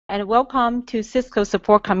and welcome to Cisco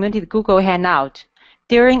Support Community Google Hangout.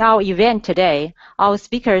 During our event today, our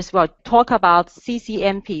speakers will talk about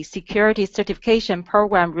CCNP Security Certification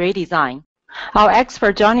Program Redesign. Our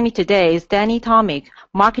expert joining me today is Danny Tomic,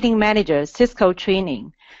 Marketing Manager, Cisco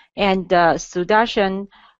Training, and Sudarshan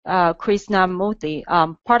Krishnamurthi,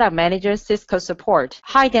 Product Manager, Cisco Support.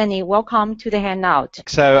 Hi, Danny. Welcome to the Hangout.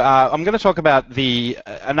 So I'm going to talk about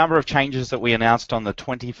a number of changes that we announced on the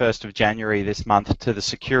 21st of January this month to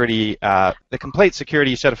the complete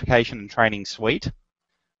security certification and training suite.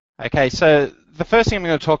 Okay, so the first thing I'm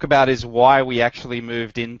going to talk about is why we actually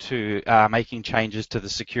moved into making changes to the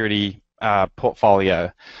security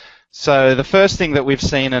portfolio. So the first thing that we've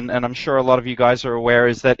seen, and I'm sure a lot of you guys are aware,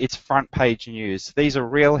 is that it's front page news. These are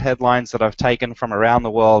real headlines that I've taken from around the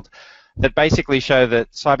world that basically show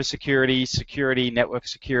that cybersecurity, network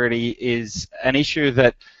security is an issue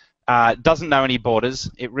that doesn't know any borders.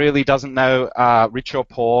 It really doesn't know rich or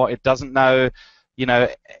poor. It doesn't know,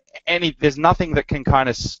 there's nothing that can kind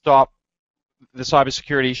of stop the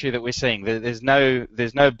cybersecurity issue that we're seeing. There's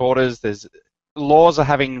no borders. There's laws are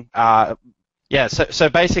having so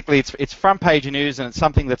basically it's front page news, and it's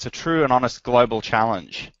something that's a true and honest global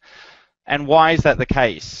challenge. And why is that the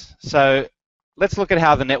case? So let's look at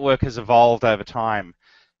how the network has evolved over time.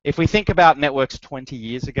 If we think about networks 20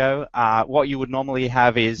 years ago, what you would normally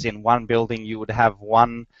have is in one building you would have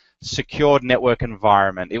one secured network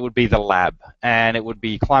environment. It would be the lab, and it would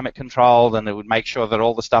be climate controlled, and it would make sure that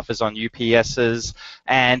all the stuff is on UPSs.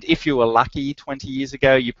 And if you were lucky 20 years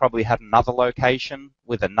ago, you probably had another location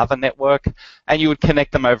with another network, and you would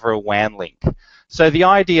connect them over a WAN link. So the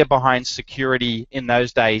idea behind security in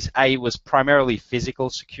those days, A, was primarily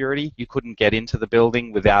physical security. You couldn't get into the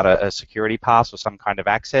building without a security pass or some kind of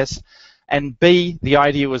access. And B, the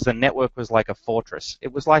idea was the network was like a fortress.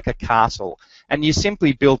 It was like a castle, and you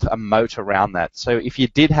simply built a moat around that. So if you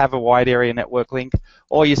did have a wide area network link,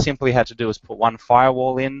 all you simply had to do was put one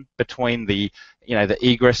firewall in between the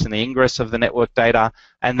egress and the ingress of the network data,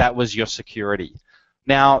 and that was your security.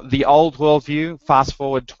 Now, the old worldview, fast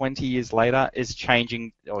forward 20 years later, is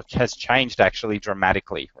changing, or has changed actually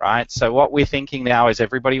dramatically, right? So what we're thinking now is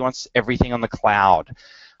everybody wants everything on the cloud.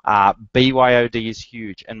 BYOD is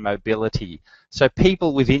huge, and mobility. So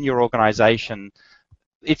people within your organization,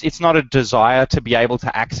 it's not a desire to be able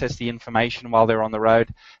to access the information while they're on the road.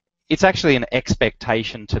 It's actually an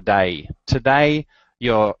expectation today. Today,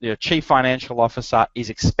 your chief financial officer is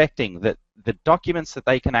expecting that the documents that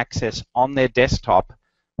they can access on their desktop,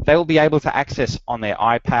 they will be able to access on their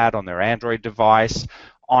iPad, on their Android device,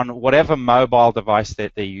 on whatever mobile device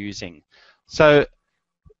that they're using. So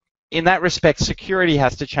in that respect, security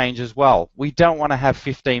has to change as well. We don't want to have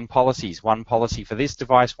 15 policies, one policy for this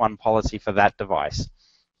device, one policy for that device.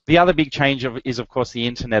 The other big change is, of course, the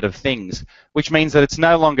Internet of Things, which means that it's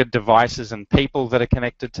no longer devices and people that are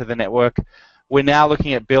connected to the network. We're now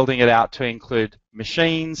looking at building it out to include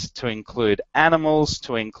machines, to include animals,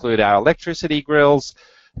 to include our electricity grids,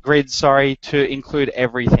 to include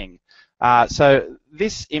everything. So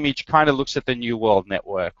this image kind of looks at the New World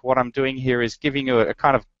Network. What I'm doing here is giving you a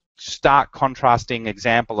kind of stark contrasting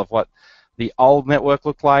example of what the old network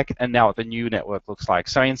looked like and now what the new network looks like.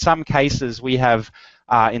 So in some cases we have,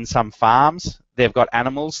 in some farms, they've got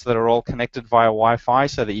animals that are all connected via Wi-Fi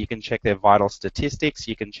so that you can check their vital statistics,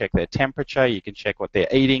 you can check their temperature, you can check what they're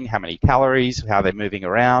eating, how many calories, how they're moving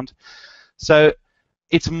around. So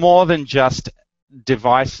it's more than just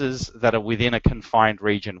devices that are within a confined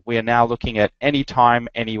region. We are now looking at anytime,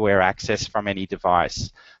 anywhere access from any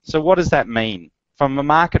device. So what does that mean? From a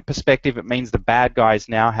market perspective, it means the bad guys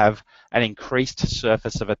now have an increased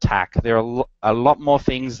surface of attack. There are a lot more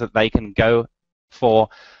things that they can go for,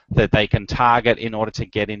 that they can target in order to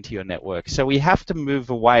get into your network. So we have to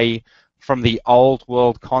move away from the old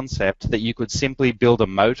world concept that you could simply build a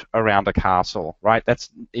moat around a castle, right?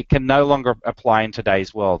 It can no longer apply in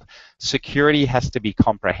today's world. Security has to be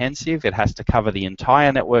comprehensive. It has to cover the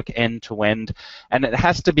entire network end to end, and it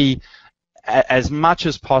has to be as much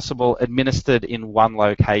as possible administered in one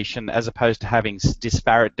location, as opposed to having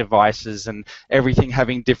disparate devices and everything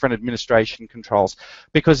having different administration controls.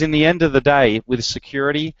 Because in the end of the day, with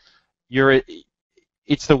security,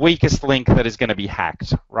 it's the weakest link that is going to be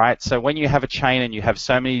hacked, right? So when you have a chain and you have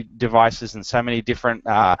so many devices and so many different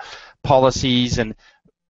policies, and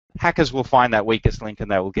hackers will find that weakest link and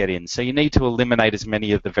they will get in. So you need to eliminate as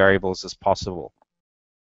many of the variables as possible.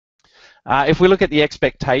 If we look at the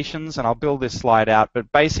expectations, and I'll build this slide out,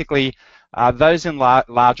 but basically those in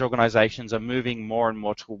large organizations are moving more and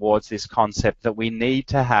more towards this concept that we need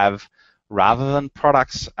to have rather than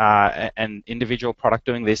products, an individual product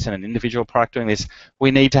doing this and an individual product doing this. We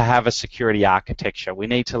need to have a security architecture. We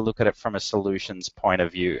need to look at it from a solutions point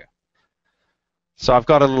of view. So I've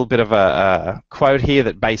got a little bit of a quote here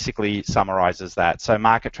that basically summarizes that. So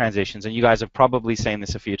market transitions, and you guys have probably seen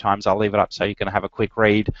this a few times. I'll leave it up so you can have a quick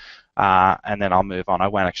read, and then I'll move on. I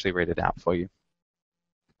won't actually read it out for you.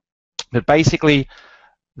 But basically,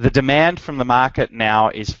 the demand from the market now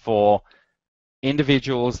is for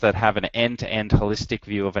individuals that have an end-to-end holistic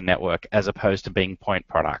view of a network as opposed to being point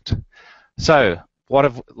product. So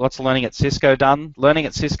what's Learning at Cisco done? Learning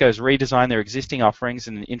at Cisco has redesigned their existing offerings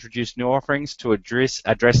and introduced new offerings to address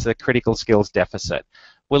the critical skills deficit.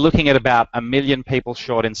 We're looking at about 1 million people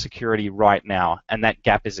short in security right now, and that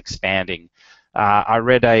gap is expanding. I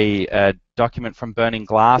read a document from Burning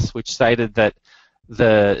Glass which stated that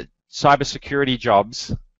the cybersecurity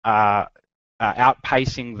jobs are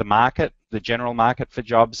outpacing the market, the general market for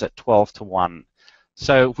jobs, at 12-to-1.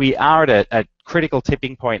 So we are at a critical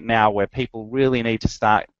tipping point now where people really need to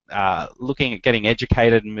start looking at getting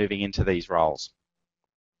educated and moving into these roles.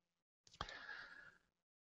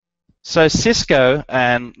 So Cisco,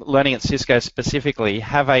 and Learning at Cisco specifically,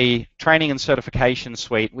 have a training and certification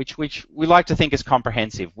suite which we like to think is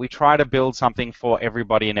comprehensive. We try to build something for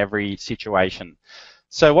everybody in every situation.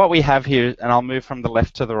 So what we have here, and I'll move from the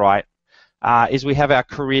left to the right, is we have our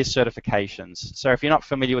career certifications. So if you're not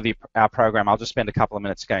familiar with our program, I'll just spend a couple of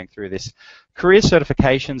minutes going through this. Career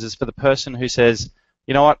certifications is for the person who says,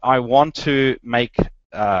 you know what, I want to make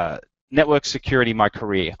network security my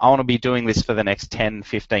career. I want to be doing this for the next 10,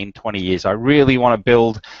 15, 20 years. I really want to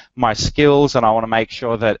build my skills, and I want to make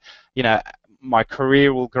sure that, you know, my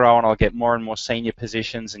career will grow and I'll get more and more senior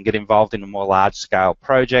positions and get involved in more large-scale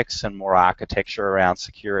projects and more architecture around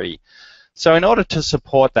security. So in order to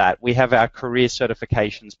support that, we have our career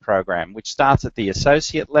certifications program, which starts at the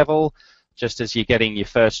associate level, just as you're getting your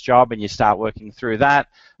first job and you start working through that.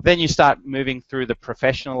 Then you start moving through the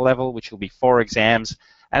professional level, which will be 4 exams.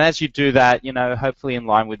 And as you do that, you know, hopefully in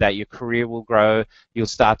line with that, your career will grow. You'll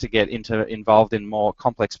start to get involved in more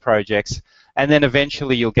complex projects. And then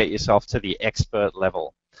eventually you'll get yourself to the expert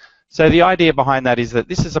level. So the idea behind that is that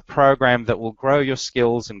this is a program that will grow your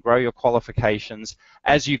skills and grow your qualifications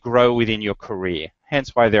as you grow within your career.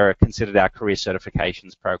 Hence why they're considered our career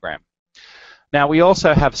certifications program. Now, we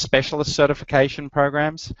also have specialist certification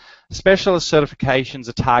programs. Specialist certifications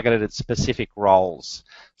are targeted at specific roles.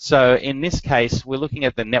 So in this case, we're looking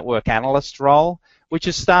at the network analyst role, which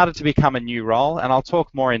has started to become a new role, and I'll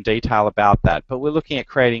talk more in detail about that. But we're looking at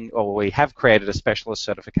creating, or we have created, a specialist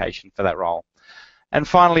certification for that role. And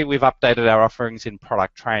finally, we've updated our offerings in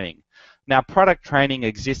product training. Now, product training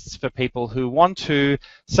exists for people who want to,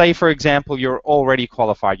 say, for example, you're already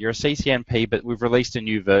qualified. You're a CCNP, but we've released a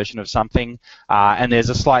new version of something, and there's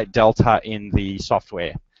a slight delta in the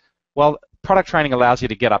software. Well, product training allows you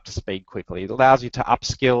to get up to speed quickly. It allows you to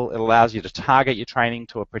upskill. It allows you to target your training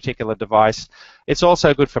to a particular device. It's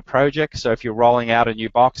also good for projects. So if you're rolling out a new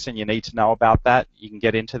box and you need to know about that, you can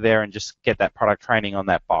get into there and just get that product training on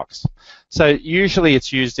that box. So usually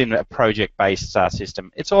it's used in a project-based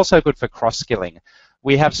system. It's also good for cross-skilling.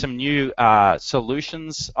 We have some new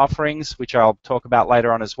solutions offerings, which I'll talk about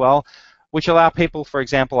later on as well, which allow people, for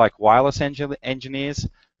example, like wireless engineers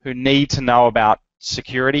who need to know about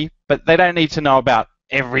security, but they don't need to know about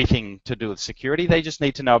everything to do with security. They just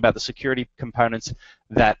need to know about the security components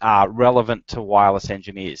that are relevant to wireless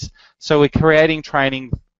engineers. So we're creating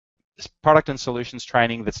training, product and solutions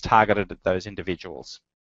training that's targeted at those individuals.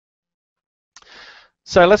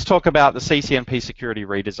 So let's talk about the CCNP security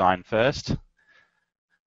redesign first.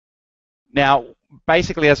 Now,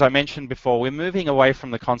 basically, as I mentioned before, we're moving away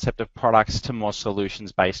from the concept of products to more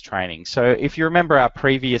solutions-based training. So if you remember our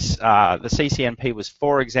previous, the CCNP was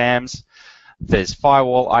 4 exams. There's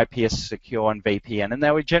firewall, IPS secure, and VPN, and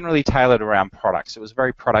they were generally tailored around products. It was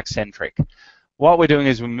very product-centric. What we're doing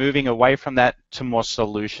is we're moving away from that to more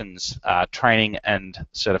solutions training and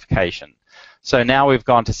certification. So now we've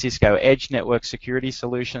gone to Cisco Edge Network Security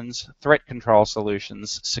Solutions, Threat Control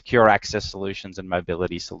Solutions, Secure Access Solutions, and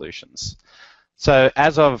Mobility Solutions. So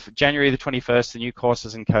as of January the 21st, the new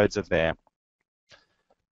courses and codes are there.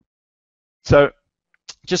 So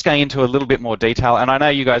just going into a little bit more detail, and I know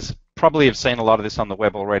you guys probably have seen a lot of this on the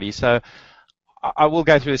web already, so I will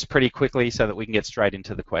go through this pretty quickly so that we can get straight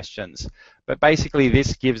into the questions. But basically,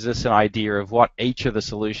 this gives us an idea of what each of the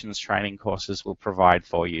solutions training courses will provide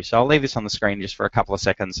for you. So I'll leave this on the screen just for a couple of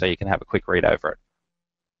seconds so you can have a quick read over it.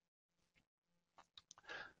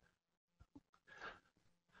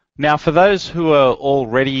 Now, for those who are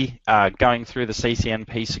already going through the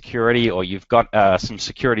CCNP security, or you've got some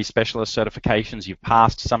security specialist certifications, you've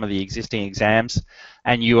passed some of the existing exams,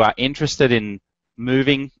 and you are interested in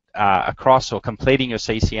moving across or completing your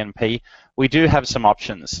CCNP, we do have some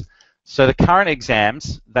options. So the current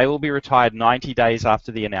exams, they will be retired 90 days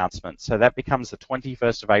after the announcement. So that becomes the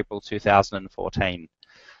 21st of April 2014.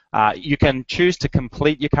 You can choose to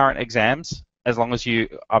complete your current exams, as long as you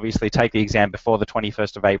obviously take the exam before the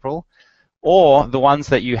 21st of April, or the ones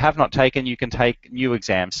that you have not taken, you can take new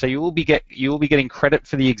exams. So you will be getting credit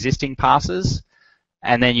for the existing passes,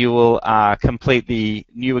 and then you will complete the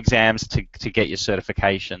new exams to get your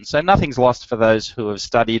certification. So nothing's lost for those who have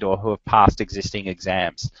studied or who have passed existing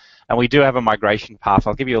exams. And we do have a migration path.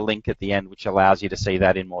 I'll give you a link at the end which allows you to see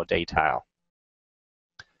that in more detail.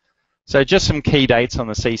 So just some key dates on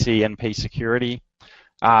the CCNP security.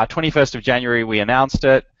 21st of January we announced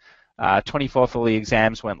it. 24th all the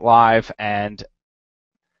exams went live, and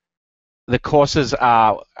the courses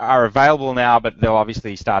are available now, but they'll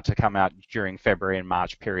obviously start to come out during February and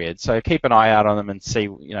March period. So keep an eye out on them and see,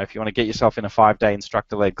 if you want to get yourself in a 5-day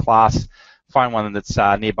instructor-led class, find one that's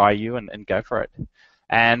nearby you and go for it.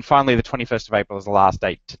 And finally, the 21st of April is the last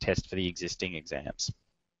date to test for the existing exams.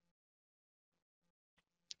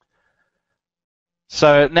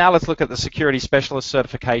 So now let's look at the Security Specialist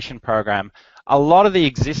Certification Program. A lot of the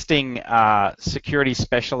existing security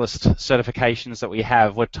specialist certifications that we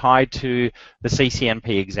have were tied to the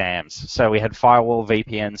CCNP exams. So we had Firewall,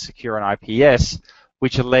 VPN, Secure, and IPS,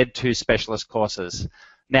 which led to specialist courses.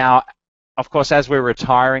 Now, of course, as we're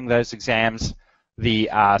retiring those exams, the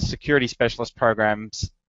security specialist programs,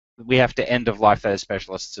 we have to end of life those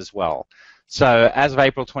specialists as well. So as of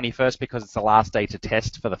April 21st, because it's the last day to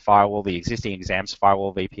test for the firewall, the existing exams,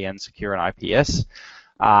 Firewall, VPN, Secure, and IPS,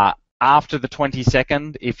 after the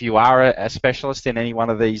 22nd, if you are a specialist in any one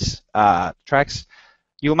of these tracks,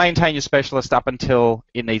 you'll maintain your specialist up until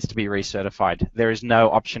it needs to be recertified. There is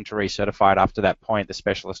no option to recertify it. After that point, the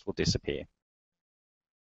specialist will disappear.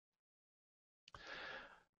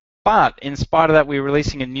 But in spite of that, we're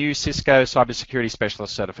releasing a new Cisco Cybersecurity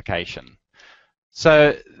Specialist certification.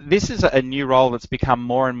 So this is a new role that's become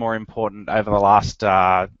more and more important over the last,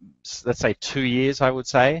 let's say, 2 years, I would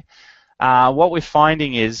say. What we're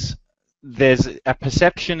finding is there's a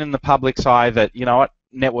perception in the public's eye that,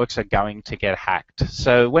 networks are going to get hacked.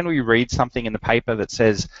 So when we read something in the paper that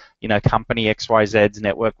says, company XYZ's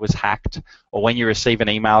network was hacked, or when you receive an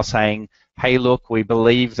email saying, hey, look, we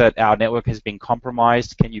believe that our network has been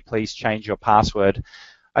compromised, can you please change your password?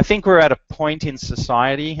 I think we're at a point in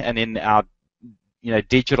society and in our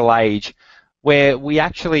digital age where we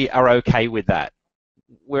actually are okay with that.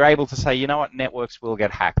 We're able to say, networks will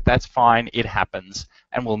get hacked. That's fine, it happens,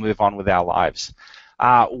 and we'll move on with our lives.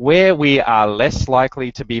 Where we are less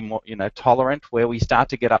likely to be more, tolerant, where we start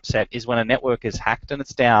to get upset, is when a network is hacked and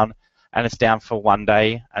it's down for 1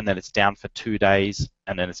 day, and then it's down for 2 days,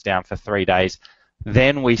 and then it's down for 3 days.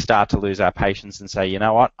 Then we start to lose our patience and say, you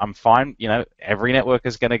know what, I'm fine. Every network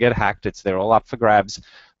is going to get hacked. They're all up for grabs,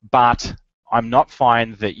 but I'm not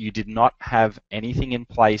fine that you did not have anything in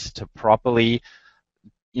place to properly,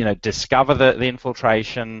 discover the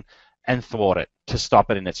infiltration and thwart it, to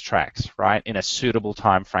stop it in its tracks, right, in a suitable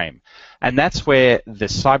time frame. And that's where the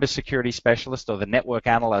cybersecurity specialist or the network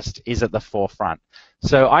analyst is at the forefront.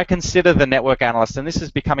 So I consider the network analyst, and this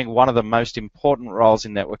is becoming one of the most important roles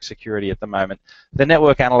in network security at the moment, the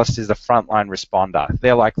network analyst is the frontline responder.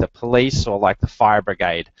 They're like the police or like the fire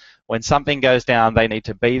brigade. When something goes down, they need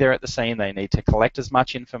to be there at the scene. They need to collect as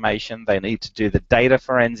much information. They need to do the data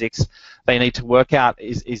forensics. They need to work out,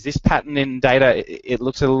 is this pattern in data, it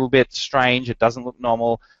looks a little bit strange, it doesn't look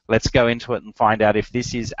normal. Let's go into it and find out if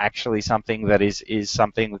this is actually something that is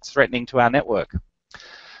something that's threatening to our network.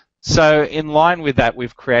 So in line with that,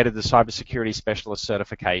 we've created the Cybersecurity Specialist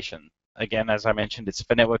Certification. Again, as I mentioned, it's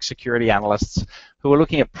for network security analysts who are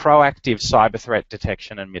looking at proactive cyber threat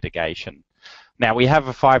detection and mitigation. Now, we have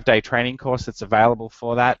a 5-day training course that's available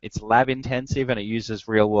for that. It's lab intensive and it uses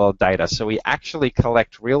real-world data. So we actually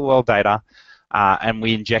collect real-world data and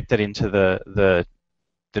we inject it into the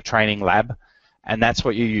training lab, and that's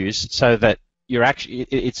what you use, so that you're actually,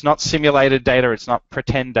 it's not simulated data, it's not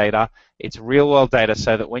pretend data, it's real-world data,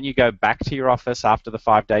 so that when you go back to your office after the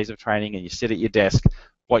 5 days of training and you sit at your desk,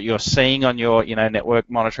 what you're seeing on your network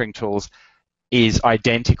monitoring tools is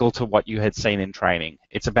identical to what you had seen in training.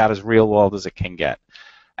 It's about as real-world as it can get.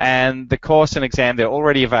 And the course and exam, they're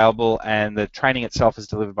already available, and the training itself is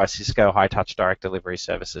delivered by Cisco High Touch Direct Delivery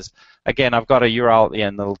Services. Again, I've got a URL at the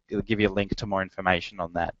end that'll give you a link to more information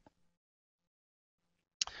on that.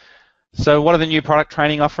 So what are the new product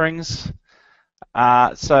training offerings?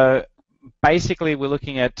 So basically, we're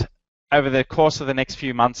looking at, over the course of the next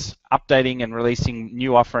few months, updating and releasing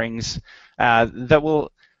new offerings that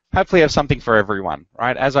will hopefully have something for everyone,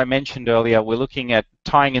 right? As I mentioned earlier, we're looking at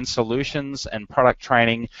tying in solutions and product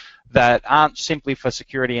training that aren't simply for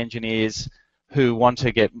security engineers who want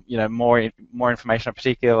to get more information on a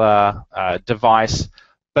particular device,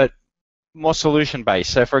 but more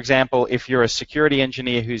solution-based. So, for example, if you're a security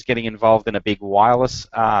engineer who's getting involved in a big wireless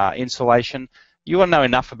installation, you will know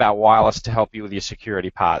enough about wireless to help you with your security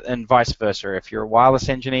part, and vice versa. If you're a wireless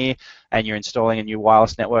engineer and you're installing a new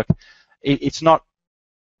wireless network, it's not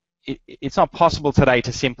possible today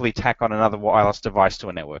to simply tack on another wireless device to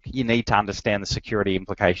a network. You need to understand the security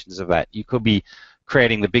implications of that. You could be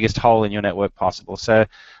creating the biggest hole in your network possible. So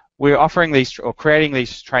we're offering these, or creating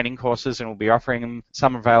these training courses, and we'll be offering them,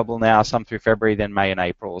 some available now, some through February, then May and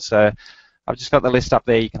April. So I've just got the list up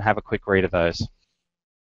there. You can have a quick read of those.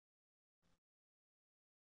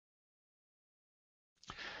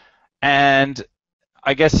 And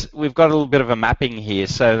I guess we've got a little bit of a mapping here,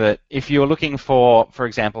 so that if you're looking for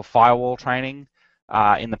example, firewall training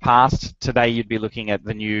in the past, today you'd be looking at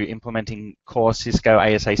the new implementing core Cisco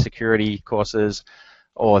ASA security courses,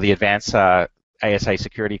 or the advanced ASA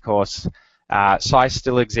security course. SICE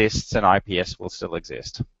still exists, and IPS will still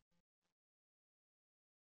exist.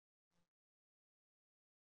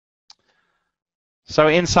 So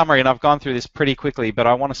in summary, and I've gone through this pretty quickly, but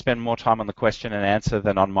I want to spend more time on the question and answer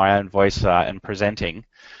than on my own voice and presenting.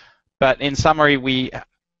 But in summary,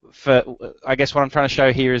 I guess what I'm trying to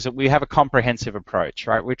show here is that we have a comprehensive approach,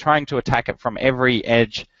 right? We're trying to attack it from every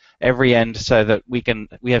edge, every end, so that we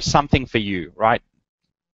have something for you, right?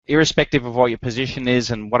 Irrespective of what your position is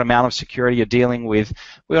and what amount of security you're dealing with,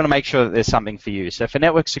 we want to make sure that there's something for you. So for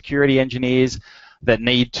network security engineers that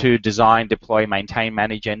need to design, deploy, maintain,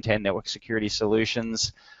 manage end-to-end network security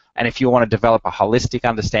solutions, and if you want to develop a holistic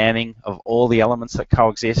understanding of all the elements that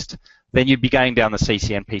coexist, then you'd be going down the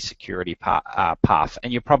CCNP security path,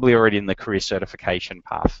 and you're probably already in the career certification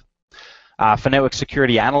path. For network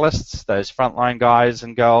security analysts, those frontline guys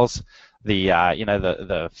and girls, the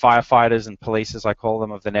firefighters and police, as I call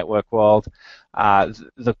them, of the network world,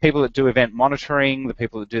 the people that do event monitoring, the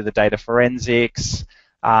people that do the data forensics,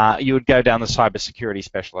 you would go down the cybersecurity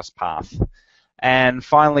specialist path. And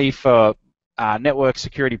finally, for network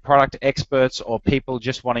security product experts, or people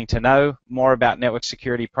just wanting to know more about network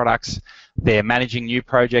security products, they're managing new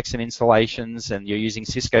projects and installations, and you're using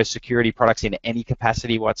Cisco security products in any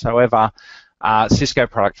capacity whatsoever, Cisco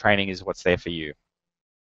product training is what's there for you.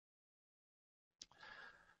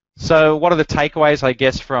 So what are the takeaways, I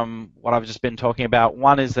guess, from what I've just been talking about?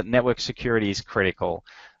 One is that network security is critical.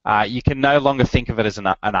 You can no longer think of it as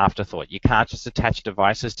an afterthought. You can't just attach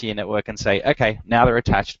devices to your network and say, okay, now they're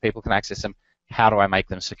attached, people can access them, how do I make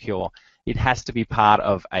them secure? It has to be part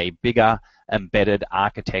of a bigger embedded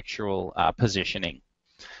architectural positioning.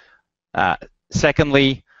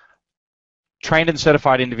 Secondly, trained and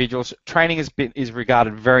certified individuals. Training is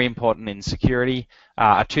regarded very important in security.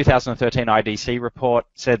 A 2013 IDC report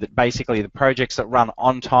said that basically the projects that run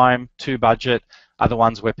on time, to budget, are the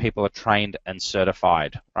ones where people are trained and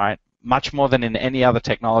certified, right? Much more than in any other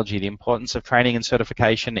technology, the importance of training and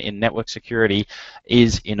certification in network security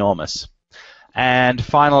is enormous. And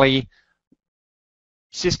finally,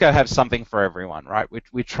 Cisco has something for everyone, right?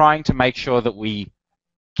 We're trying to make sure that we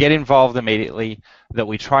get involved immediately, that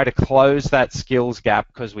we try to close that skills gap,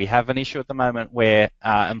 because we have an issue at the moment where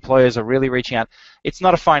employers are really reaching out. It's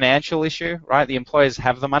not a financial issue, right? The employers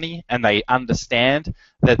have the money and they understand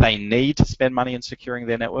that they need to spend money in securing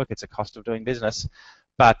their network. It's a cost of doing business,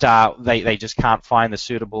 but they just can't find the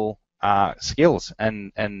suitable skills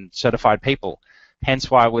and certified people. Hence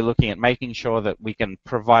why we're looking at making sure that we can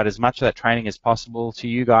provide as much of that training as possible to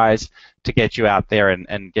you guys to get you out there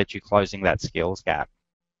and get you closing that skills gap.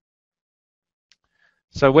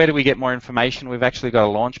 So where do we get more information? We've actually got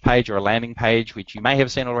a launch page or a landing page, which you may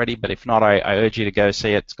have seen already, but if not, I urge you to go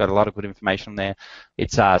see it. It's got a lot of good information there.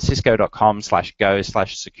 It's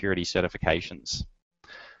cisco.com/go/security certifications.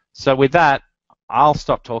 So with that, I'll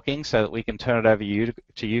stop talking so that we can turn it over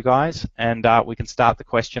to you guys, and we can start the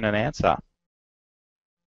question and answer.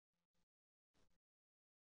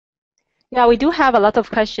 Yeah, we do have a lot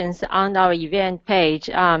of questions on our event page.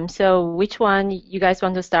 So which one you guys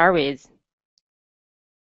want to start with?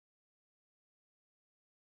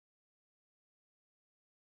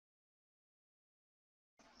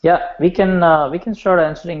 Yeah, we can start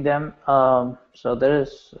answering them. So there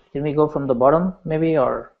is. Can we go from the bottom maybe,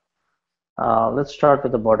 or let's start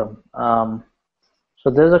with the bottom. So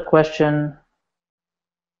there's a question.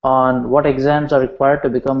 On what exams are required to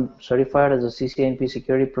become certified as a CCNP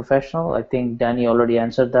security professional, I think Danny already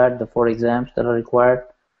answered that, the 4 exams that are required.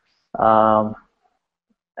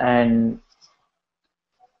 And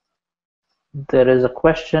there is a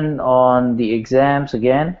question on the exams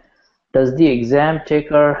again. Does the exam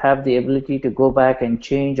taker have the ability to go back and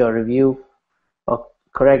change or review or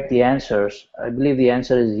correct the answers? I believe the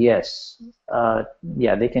answer is yes.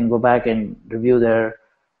 Yeah, they can go back and review their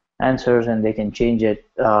answers and they can change it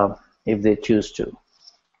if they choose to.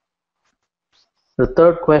 The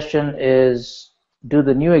third question is, do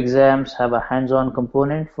the new exams have a hands-on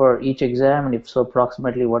component for each exam, and if so,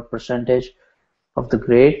 approximately what percentage of the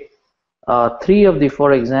grade? 3 of the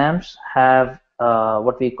 4 exams have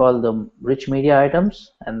what we call the rich media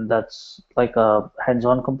items, and that's like a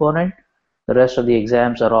hands-on component. The rest of the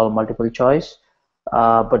exams are all multiple choice,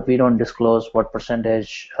 but we don't disclose what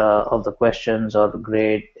percentage of the questions or the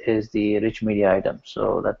grade is the rich media item.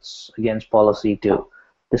 So that's against policy to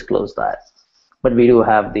disclose that. But we do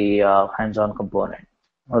have the hands-on component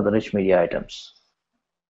or the rich media items.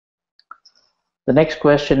 The next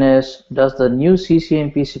question is, does the new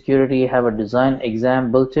CCNP security have a design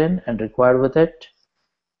exam built in and required with it?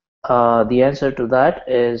 The answer to that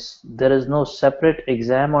is there is no separate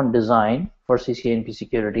exam on design for CCNP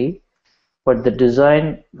security, but the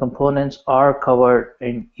design components are covered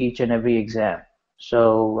in each and every exam.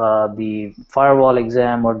 So the firewall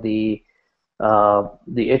exam or the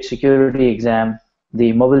edge security exam,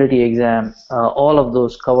 the mobility exam, all of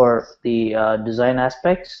those cover the design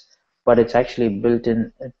aspects, but it's actually built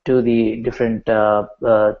in to the different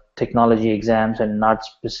technology exams and not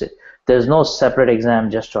specific. There's no separate exam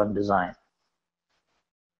just on design.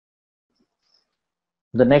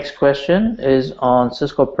 The next question is on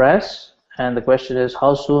Cisco Press, and the question is,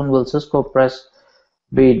 how soon will Cisco Press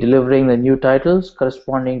be delivering the new titles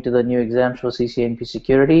corresponding to the new exams for CCNP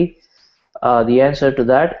security? The answer to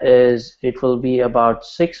that is it will be about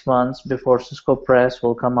 6 months before Cisco Press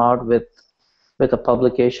will come out with a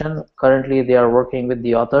publication. Currently, they are working with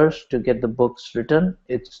the authors to get the books written.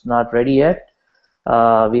 It's not ready yet.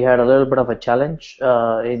 We had a little bit of a challenge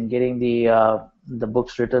in getting the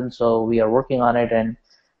books written, so we are working on it, and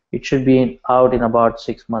it should be out in about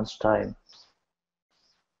 6 months' time.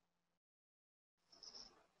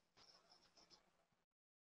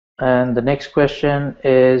 And the next question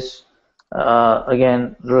is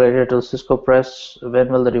again related to Cisco Press.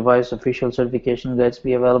 When will the revised official certification guides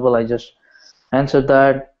be available? I just answered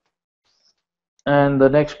that. And the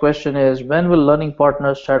next question is, when will learning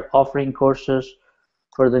partners start offering courses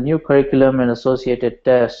for the new curriculum and associated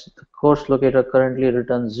tests? The course locator currently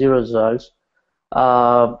returns 0 results.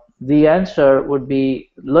 The answer would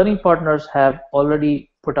be learning partners have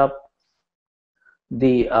already put up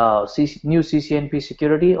the new CCNP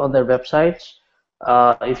security on their websites.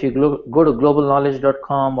 If you go to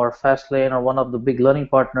globalknowledge.com or Fastlane or one of the big learning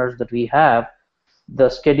partners that we have, the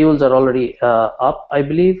schedules are already up, I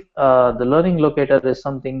believe. The learning locator is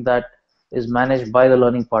something that is managed by the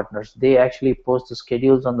learning partners. They actually post the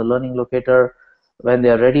schedules on the learning locator when they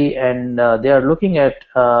are ready, and they are looking at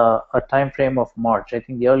a time frame of March. I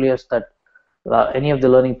think the earliest that any of the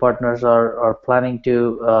learning partners are planning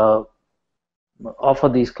to offer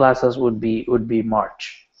these classes would be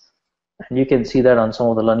March. And you can see that on some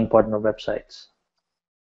of the learning partner websites.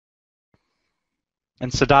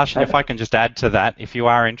 And Sudarshan, if I can just add to that, if you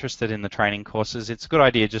are interested in the training courses, it's a good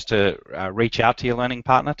idea just to reach out to your learning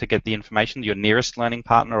partner to get the information, your nearest learning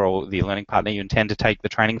partner or the learning partner you intend to take the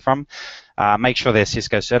training from. Make sure they're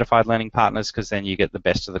Cisco certified learning partners, because then you get the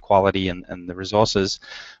best of the quality and the resources.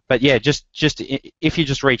 But yeah, just if you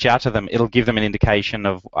just reach out to them, it'll give them an indication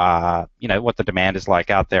of what the demand is like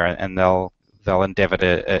out there, and they'll endeavor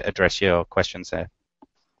to address your questions there.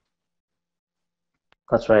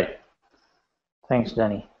 That's right. Thanks,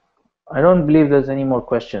 Danny. I don't believe there's any more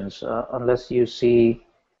questions, unless you see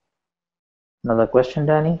another question,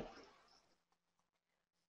 Danny?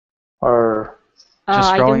 Or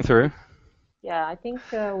just scrolling through. Yeah, I think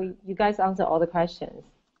you guys answered all the questions.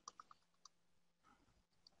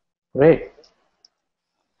 Great.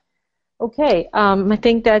 Okay, I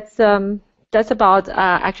think that's about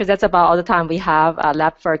actually that's about all the time we have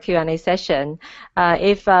left for a Q&A session.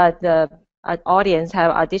 If the audience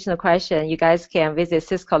have additional questions, you guys can visit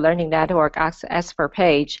Cisco Learning Network expert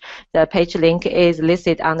page. The page link is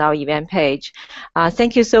listed on our event page.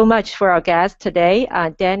 Thank you so much for our guests today,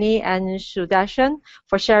 Danny and Sudarshan,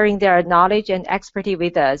 for sharing their knowledge and expertise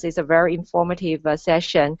with us. It's a very informative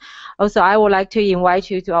session. Also, I would like to invite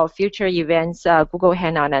you to our future events, Google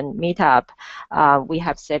Hangout and Meetup. We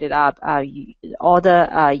have set it up. All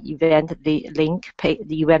the event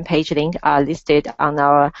page link are listed on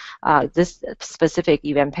our this specific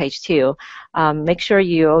event page too. Make sure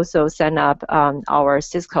you also sign up our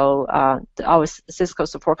Cisco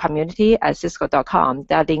support community at cisco.com.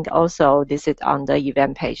 That link also listed on the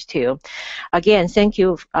event page too. Again, thank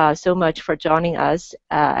you so much for joining us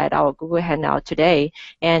at our Google Hangout today,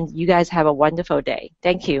 and you guys have a wonderful day.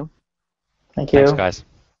 Thank you. Thank you. Thanks, guys.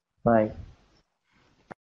 Bye.